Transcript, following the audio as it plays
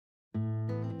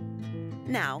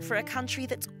Now, for a country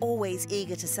that's always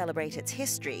eager to celebrate its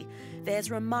history,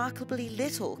 there's remarkably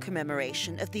little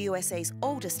commemoration of the USA's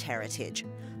oldest heritage,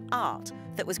 art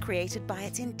that was created by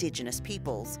its indigenous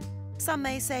peoples. Some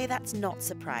may say that's not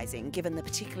surprising, given the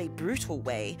particularly brutal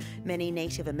way many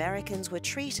Native Americans were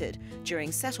treated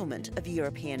during settlement of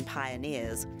European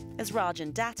pioneers, as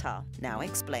Rajan Datta now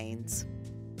explains.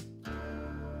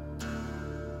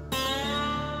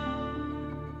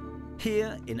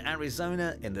 Here in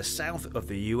Arizona, in the south of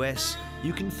the US,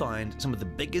 you can find some of the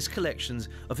biggest collections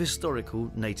of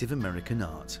historical Native American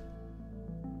art.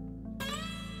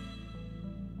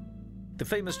 The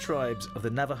famous tribes of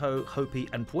the Navajo, Hopi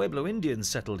and Pueblo Indians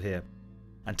settled here,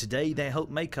 and today they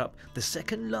help make up the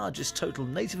second largest total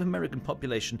Native American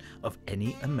population of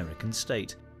any American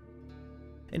state.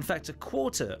 In fact, a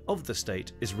quarter of the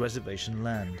state is reservation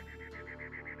land.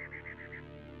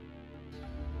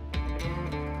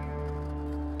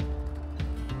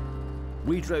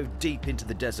 We drove deep into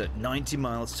the desert 90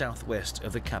 miles southwest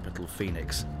of the capital,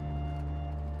 Phoenix.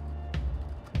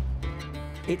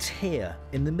 It's here,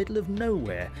 in the middle of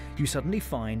nowhere, you suddenly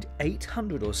find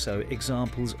 800 or so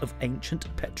examples of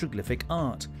ancient petroglyphic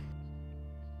art.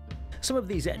 Some of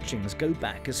these etchings go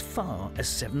back as far as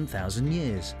 7,000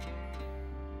 years.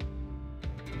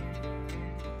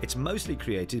 It's mostly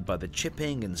created by the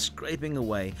chipping and scraping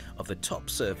away of the top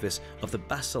surface of the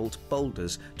basalt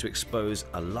boulders to expose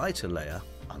a lighter layer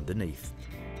underneath.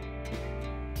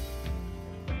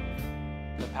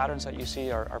 The patterns that you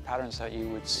see are patterns that you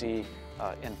would see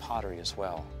in pottery as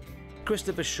well.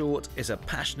 Christopher Short is a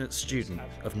passionate student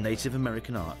of Native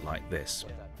American art like this.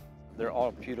 They're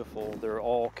all beautiful. They're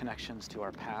all connections to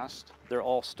our past. They're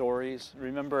all stories.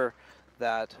 Remember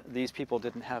that these people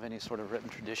didn't have any sort of written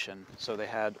tradition, so they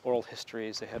had oral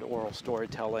histories, they had oral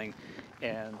storytelling,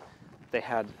 and they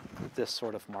had this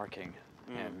sort of marking,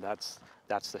 and that's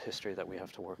the history that we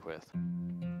have to work with.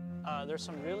 There's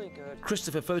some really good...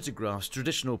 Christopher photographs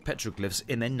traditional petroglyphs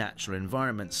in their natural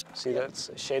environments. See, that's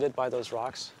shaded by those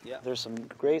rocks? Yeah. There's some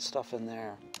great stuff in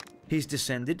there. He's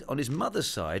descended on his mother's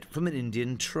side from an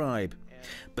Indian tribe,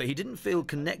 but he didn't feel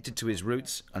connected to his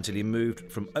roots until he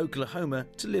moved from Oklahoma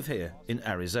to live here in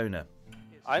Arizona.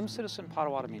 I'm citizen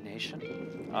Potawatomi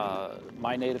Nation.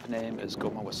 My native name is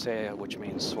Goma Wasea, which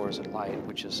means source and light,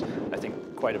 which is, I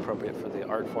think, quite appropriate for the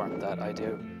art form that I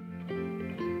do.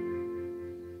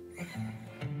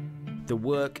 The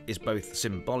work is both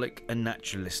symbolic and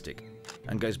naturalistic,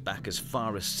 and goes back as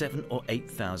far as 7,000 or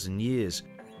 8,000 years.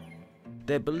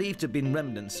 They're believed to have been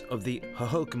remnants of the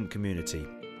Hohokam community.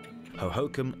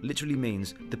 Hohokam literally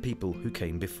means the people who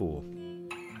came before.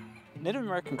 Native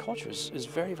American culture is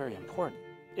very, very important.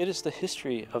 It is the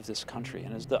history of this country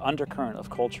and is the undercurrent of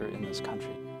culture in this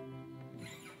country.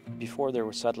 Before there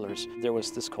were settlers, there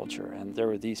was this culture, and there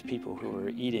were these people who were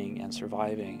eating and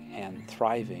surviving and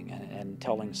thriving and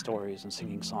telling stories and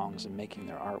singing songs and making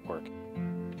their artwork.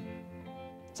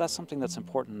 So that's something that's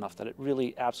important enough that it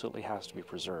really absolutely has to be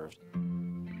preserved.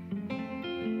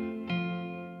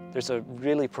 There's a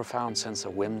really profound sense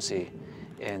of whimsy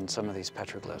in some of these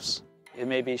petroglyphs. It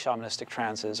may be shamanistic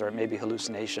trances or it may be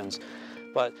hallucinations,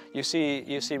 but you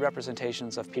see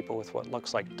representations of people with what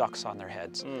looks like ducks on their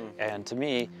heads. And to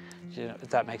me,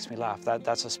 that makes me laugh.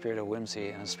 That's a spirit of whimsy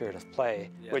and a spirit of play,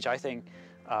 which I think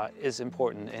is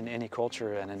important in any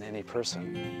culture and in any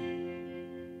person.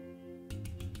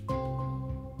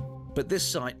 But this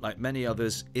site, like many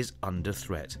others, is under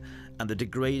threat, and the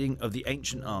degrading of the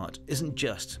ancient art isn't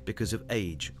just because of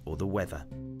age or the weather.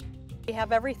 We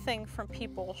have everything from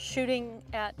people shooting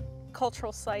at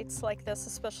cultural sites like this,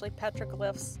 especially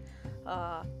petroglyphs,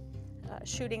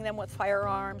 shooting them with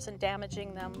firearms and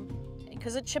damaging them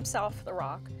because it chips off the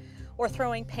rock, or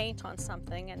throwing paint on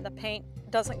something and the paint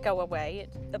doesn't go away,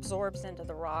 it absorbs into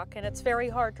the rock, and it's very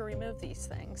hard to remove these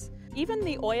things. Even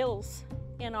the oils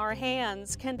in our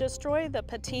hands can destroy the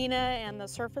patina and the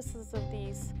surfaces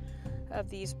of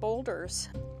these boulders.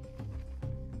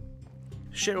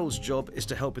 Cheryl's job is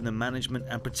to help in the management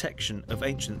and protection of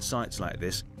ancient sites like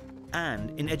this,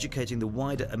 and in educating the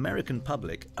wider American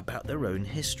public about their own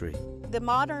history. The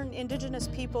modern indigenous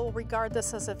people regard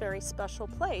this as a very special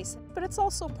place, but it's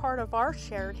also part of our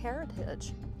shared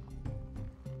heritage.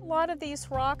 A lot of these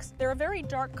rocks, they're a very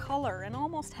dark color and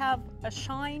almost have a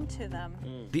shine to them.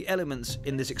 The elements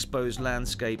in this exposed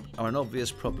landscape are an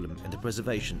obvious problem in the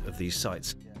preservation of these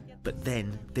sites. But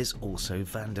then there's also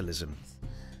vandalism.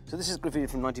 So this is graffiti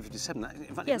from 1957.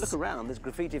 In fact, yes. If you look around, there's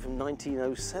graffiti from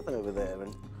 1907 over there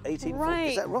and 1840. Right.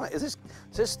 Is that right? Does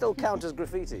this still count as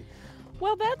graffiti?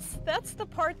 Well, that's the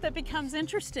part that becomes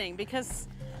interesting, because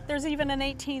there's even an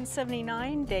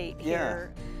 1879 date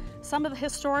here. Some of the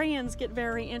historians get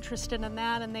very interested in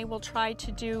that, and they will try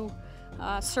to do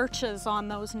searches on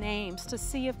those names to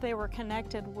see if they were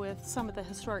connected with some of the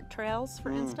historic trails,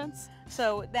 for instance.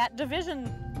 So that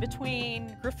division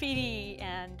between graffiti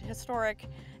and historic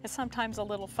is sometimes a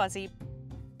little fuzzy.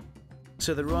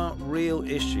 So there are real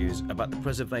issues about the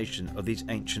preservation of these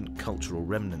ancient cultural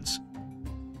remnants.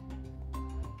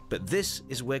 But this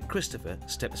is where Christopher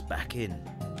steps back in.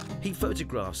 He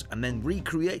photographs and then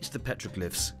recreates the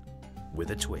petroglyphs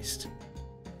with a twist.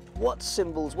 What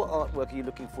symbols, what artwork are you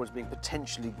looking for as being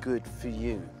potentially good for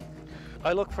you?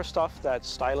 I look for stuff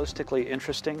that's stylistically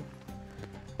interesting,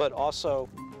 but also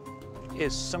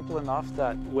is simple enough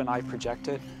that when I project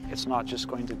it, it's not just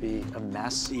going to be a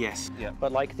mess. Yes. Yeah.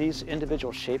 But like these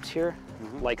individual shapes here,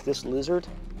 like this lizard,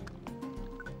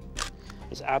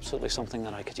 is absolutely something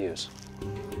that I could use.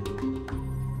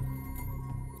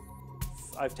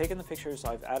 I've taken the pictures,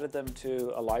 I've added them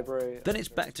to a library. Then it's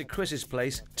back to Chris's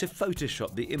place to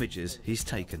Photoshop the images he's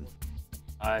taken.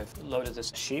 I've loaded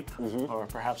this sheep, or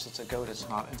perhaps it's a goat, it's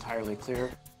not entirely clear,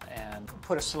 and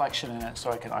put a selection in it so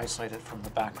I can isolate it from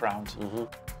the background.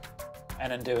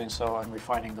 And in doing so, I'm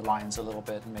refining the lines a little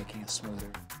bit and making it smoother.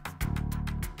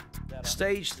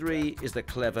 Stage 3 is the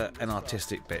clever and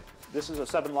artistic bit. This is a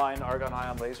 7-line argon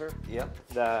ion laser.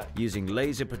 Using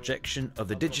laser projection of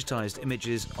the digitized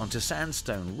images onto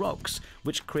sandstone rocks,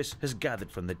 which Chris has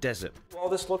gathered from the desert. Well,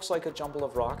 this looks like a jumble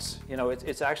of rocks. You know,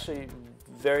 it's actually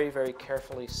very, very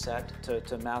carefully set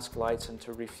to mask lights and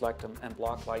to reflect and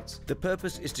block lights. The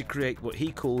purpose is to create what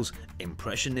he calls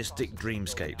impressionistic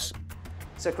dreamscapes.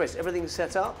 So Chris, everything's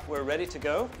set up? We're ready to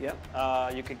go.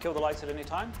 Yep. You can kill the lights at any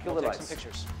time. Kill We'll the take lights. some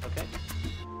pictures. Okay.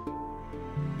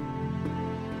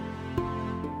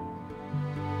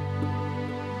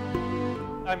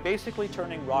 I'm basically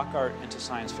turning rock art into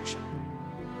science fiction.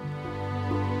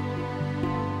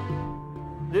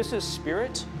 This is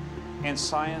spirit and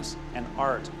science and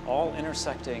art all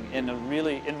intersecting in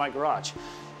my garage.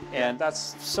 And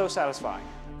that's so satisfying.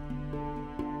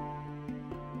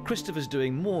 Christopher's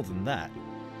doing more than that.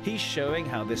 He's showing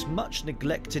how this much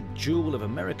neglected jewel of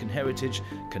American heritage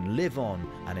can live on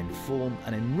and inform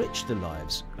and enrich the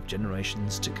lives of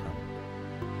generations to come.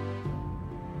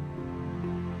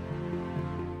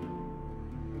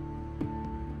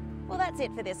 Well, that's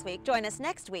it for this week. Join us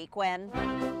next week when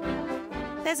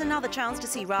there's another chance to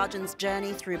see Rajan's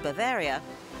journey through Bavaria,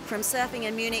 from surfing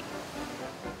in Munich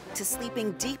to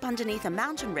sleeping deep underneath a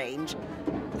mountain range.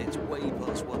 It's way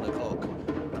past 1 o'clock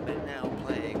and they're now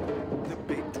playing the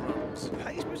big drums. How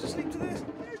are you supposed to sleep to this?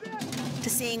 To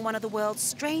seeing one of the world's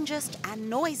strangest and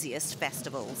noisiest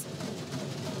festivals.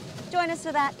 Join us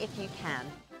for that if you can.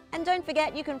 And don't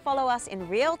forget, you can follow us in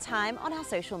real time on our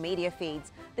social media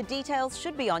feeds. The details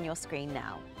should be on your screen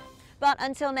now. But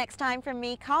until next time, from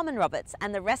me, Carmen Roberts,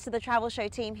 and the rest of the Travel Show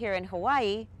team here in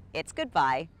Hawaii, it's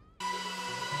goodbye.